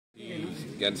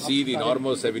can see the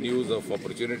enormous avenues of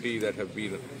opportunity that have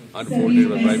been unfolded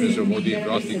by Prime Minister Modi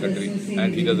across the country,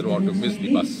 and he doesn't want to miss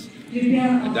the bus.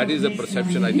 And that is the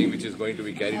perception, I think, which is going to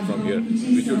be carried from here,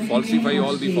 which will falsify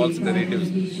all the false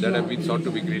narratives that have been sought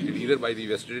to be created either by the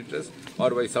vested interests or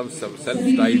by some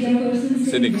self-styled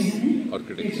cynics or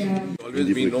critics. It's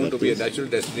always been known to be a natural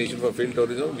destination for film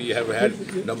tourism. We have had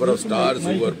a number of stars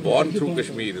who were born through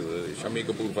Kashmir. Shami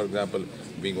Kapoor, for example,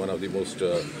 being one of the most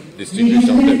distinguished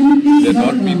of them. They had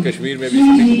not been Kashmir, maybe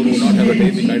Shami Kapoor would not have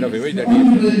attained the kind of image that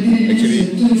he actually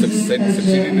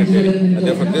succeeded in attaining. And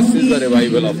therefore, this is the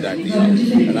revival of that.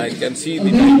 And I can see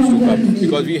the times to come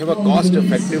because we have a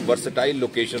cost-effective, versatile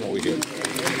location over here.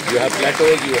 You have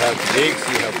plateaus, you have lakes,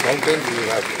 you have mountains, you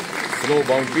have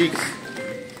snow-bound peaks,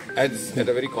 and at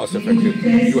a very cost-effective,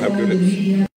 you have to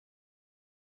live.